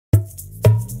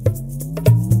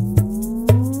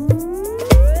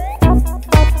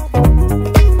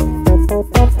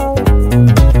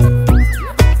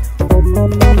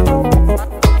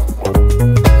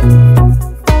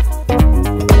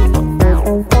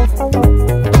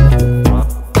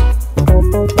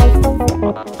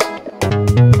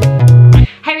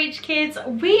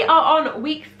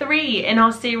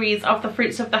our series of the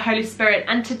fruits of the Holy Spirit,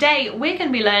 and today we're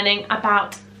going to be learning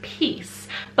about peace.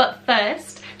 But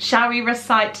first, shall we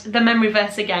recite the memory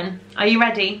verse again? Are you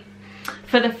ready?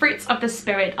 For the fruits of the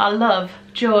Spirit are love,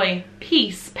 joy,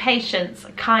 peace, patience,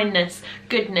 kindness,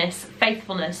 goodness,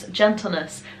 faithfulness,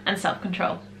 gentleness, and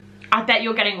self-control. I bet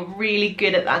you're getting really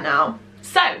good at that now.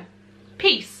 So,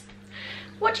 peace.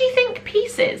 What do you think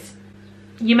peace is?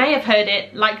 You may have heard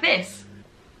it like this.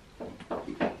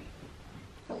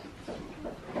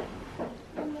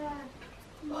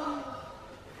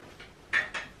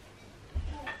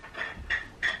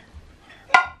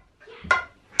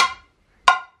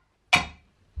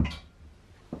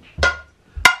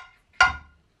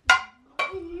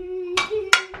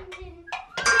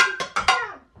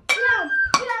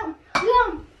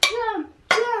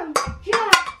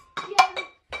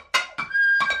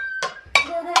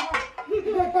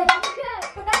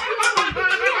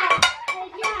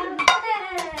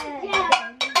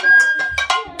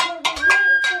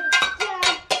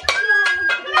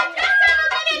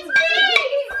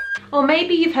 Or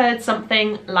maybe you've heard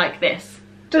something like this.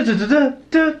 Da, da, da,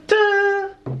 da, da.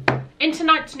 In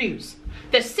tonight's news,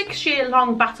 the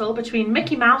 6-year-long battle between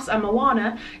Mickey Mouse and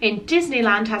Moana in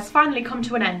Disneyland has finally come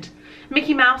to an end.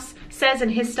 Mickey Mouse says in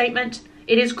his statement,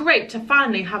 "It is great to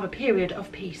finally have a period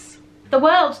of peace." The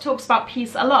world talks about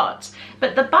peace a lot,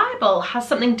 but the Bible has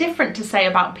something different to say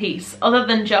about peace, other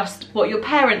than just what your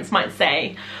parents might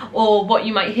say or what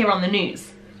you might hear on the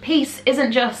news. Peace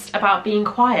isn't just about being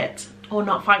quiet or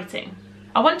not fighting.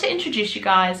 I want to introduce you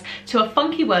guys to a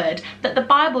funky word that the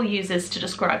Bible uses to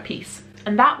describe peace,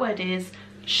 and that word is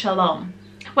shalom.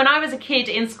 When I was a kid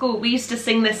in school, we used to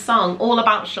sing this song all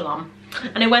about shalom,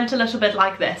 and it went a little bit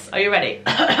like this. Are you ready?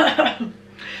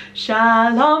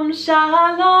 Shalom,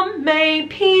 shalom, may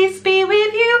peace be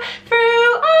with you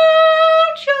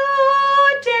throughout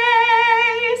your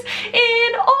days.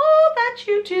 In all that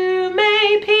you do,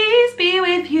 may peace be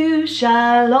with you.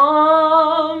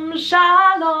 Shalom,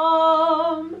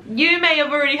 shalom. You may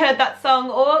have already heard that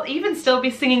song, or even still be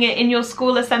singing it in your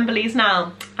school assemblies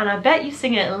now. And I bet you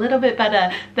sing it a little bit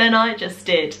better than I just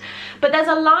did. But there's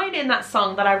a line in that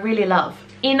song that I really love.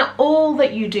 In all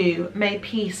that you do, may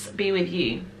peace be with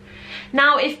you.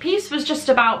 Now, if peace was just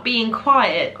about being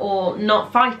quiet or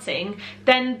not fighting,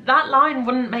 then that line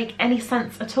wouldn't make any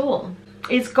sense at all.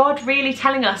 Is God really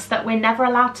telling us that we're never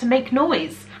allowed to make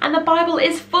noise? And the Bible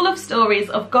is full of stories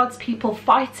of God's people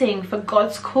fighting for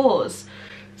God's cause.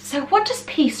 So what does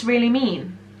peace really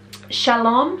mean?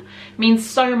 Shalom means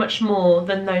so much more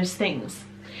than those things.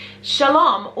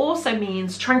 Shalom also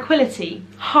means tranquility,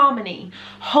 harmony,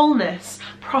 wholeness,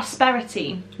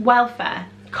 prosperity, welfare,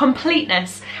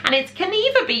 completeness, and it can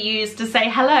even be used to say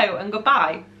hello and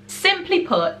goodbye. Simply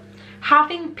put,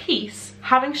 having peace,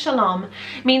 having shalom,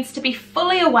 means to be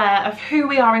fully aware of who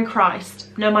we are in Christ,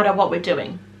 no matter what we're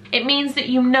doing. It means that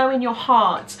you know in your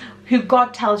heart who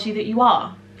God tells you that you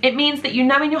are. It means that you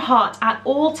know in your heart at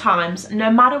all times,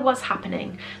 no matter what's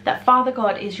happening, that Father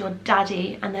God is your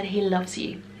daddy and that he loves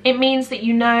you. It means that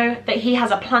you know that he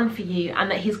has a plan for you and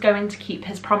that he's going to keep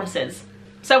his promises.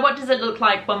 So what does it look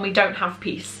like when we don't have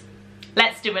peace?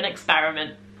 Let's do an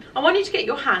experiment. I want you to get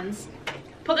your hands,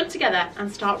 put them together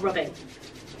and start rubbing.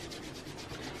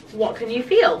 What can you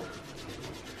feel?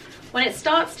 When it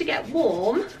starts to get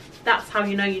warm, that's how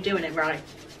you know you're doing it right.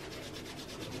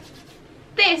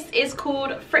 This is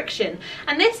called friction,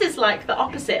 and this is like the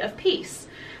opposite of peace.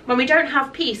 When we don't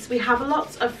have peace, we have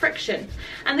lots of friction.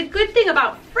 And the good thing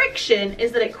about friction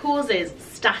is that it causes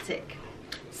static.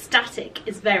 Static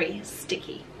is very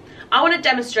sticky. I want to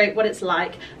demonstrate what it's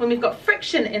like when we've got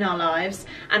friction in our lives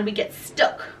and we get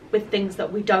stuck with things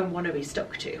that we don't want to be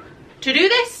stuck to. To do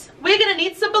this, we're going to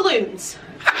need some balloons.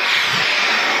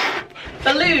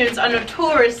 Balloons are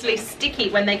notoriously sticky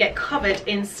when they get covered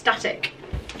in static.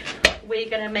 We're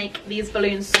going to make these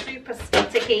balloons super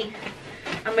sticky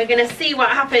and we're going to see what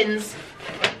happens.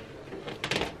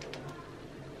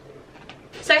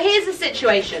 So here's the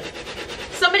situation.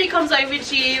 Somebody comes over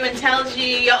to you and tells you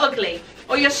you're ugly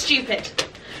or you're stupid.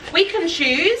 We can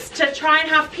choose to try and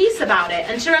have peace about it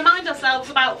and to remind ourselves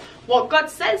about what God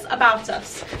says about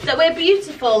us, that we're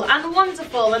beautiful and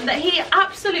wonderful and that he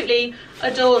absolutely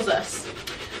adores us.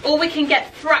 Or we can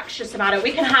get fractious about it.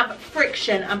 We can have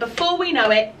friction, and before we know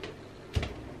it,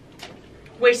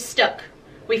 we're stuck.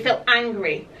 We feel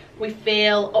angry. We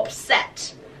feel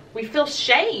upset. We feel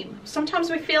shame. Sometimes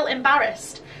we feel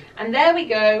embarrassed. And there we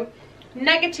go.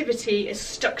 Negativity is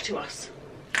stuck to us.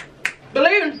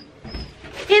 Balloon.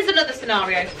 Here's another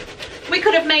scenario. We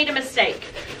could have made a mistake.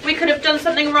 We could have done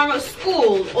something wrong at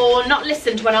school or not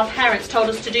listened when our parents told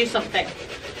us to do something.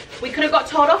 We could have got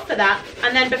told off for that,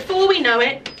 and then before we know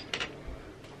it,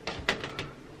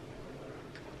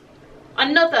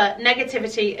 another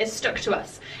negativity is stuck to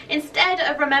us. Instead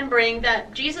of remembering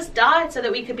that Jesus died so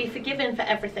that we could be forgiven for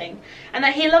everything and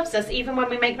that he loves us even when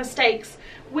we make mistakes,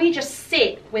 we just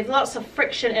sit with lots of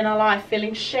friction in our life,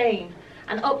 feeling shame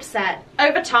and upset.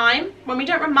 Over time, when we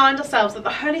don't remind ourselves that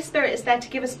the Holy Spirit is there to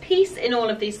give us peace in all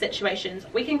of these situations,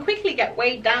 we can quickly get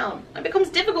weighed down. It becomes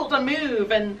difficult to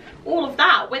move and all of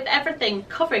that, with everything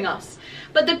covering us.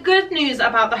 But the good news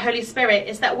about the Holy Spirit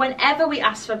is that whenever we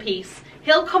ask for peace,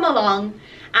 he'll come along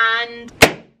and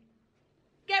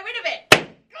get rid of it.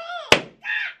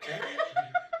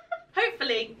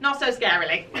 Hopefully, not so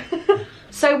scarily.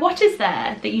 So what is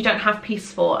there that you don't have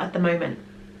peace for at the moment?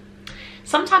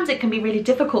 Sometimes it can be really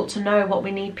difficult to know what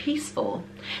we need peace for.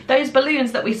 Those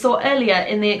balloons that we saw earlier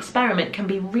in the experiment can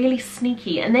be really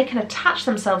sneaky, and they can attach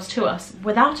themselves to us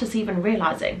without us even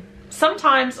realizing.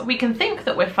 Sometimes we can think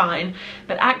that we're fine,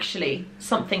 but actually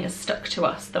something is stuck to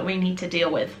us that we need to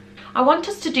deal with. I want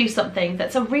us to do something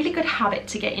that's a really good habit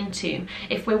to get into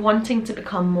if we're wanting to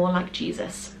become more like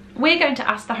Jesus. We're going to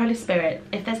ask the Holy Spirit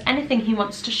if there's anything he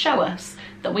wants to show us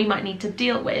that we might need to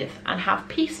deal with and have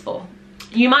peace for.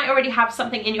 You might already have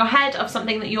something in your head of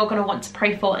something that you're going to want to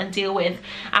pray for and deal with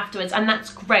afterwards, and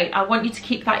that's great. I want you to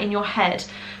keep that in your head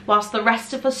whilst the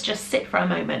rest of us just sit for a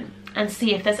moment and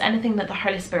see if there's anything that the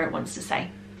Holy Spirit wants to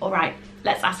say. All right,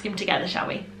 let's ask him together, shall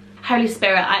we? Holy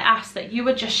Spirit, I ask that you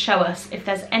would just show us if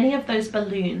there's any of those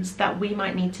balloons that we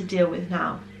might need to deal with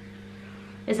now.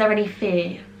 Is there any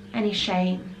fear, any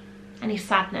shame, any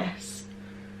sadness,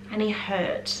 any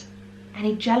hurt,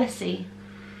 any jealousy,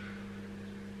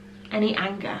 any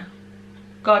anger?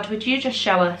 God, would you just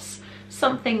show us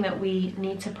something that we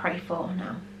need to pray for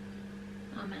now?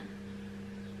 Amen.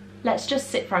 Let's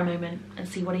just sit for a moment and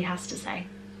see what he has to say.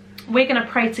 We're going to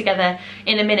pray together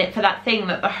in a minute for that thing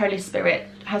that the Holy Spirit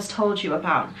has told you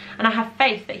about. And I have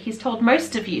faith that he's told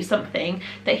most of you something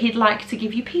that he'd like to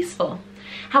give you peace for.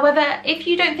 However, if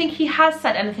you don't think he has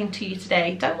said anything to you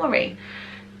today, don't worry.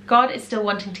 God is still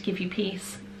wanting to give you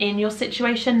peace in your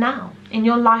situation now, in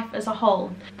your life as a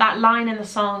whole. That line in the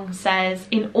song says,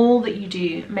 "In all that you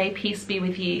do, may peace be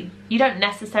with you." You don't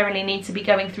necessarily need to be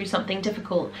going through something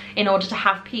difficult in order to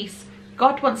have peace.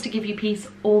 God wants to give you peace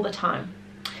all the time.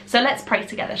 So let's pray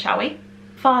together, shall we?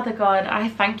 Father God, I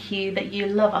thank you that you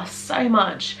love us so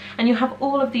much and you have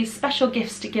all of these special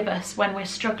gifts to give us when we're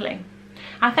struggling.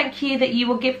 I thank you that you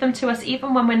will give them to us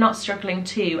even when we're not struggling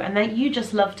too, and that you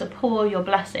just love to pour your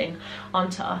blessing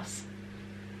onto us.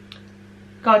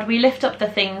 God, we lift up the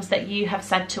things that you have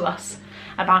said to us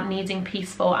about needing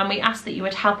peace for, and we ask that you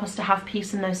would help us to have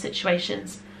peace in those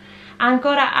situations. And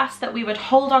God, I ask that we would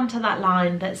hold on to that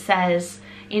line that says,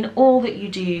 "In all that you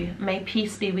do, may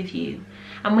peace be with you."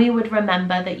 And we would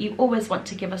remember that you always want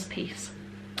to give us peace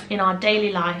in our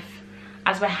daily life,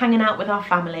 as we're hanging out with our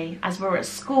family, as we're at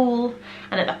school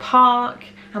and at the park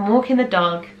and walking the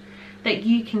dog, that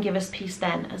you can give us peace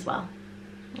then as well.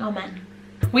 Amen.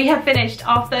 We have finished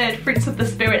our third Fruits of the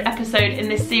Spirit episode in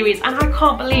this series, and I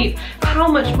can't believe how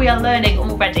much we are learning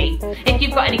already. If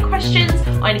you've got any questions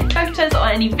or any photos or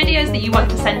any videos that you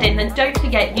want to send in, then don't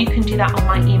forget you can do that on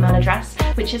my email address,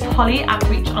 which is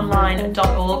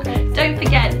holly@reachonline.org. Don't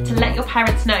forget to let your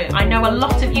parents know. I know a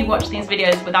lot of you watch these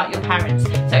videos without your parents,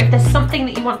 so if there's something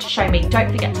that you want to show me,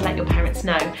 don't forget to let your parents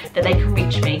know that they can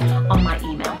reach me on my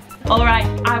email. Alright,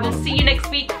 I will see you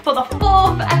next week for the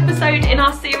 4th episode in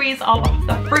our series of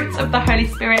the Fruits of the Holy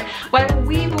Spirit, where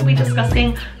we will be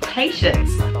discussing patience.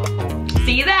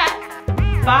 See you there.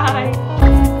 Bye.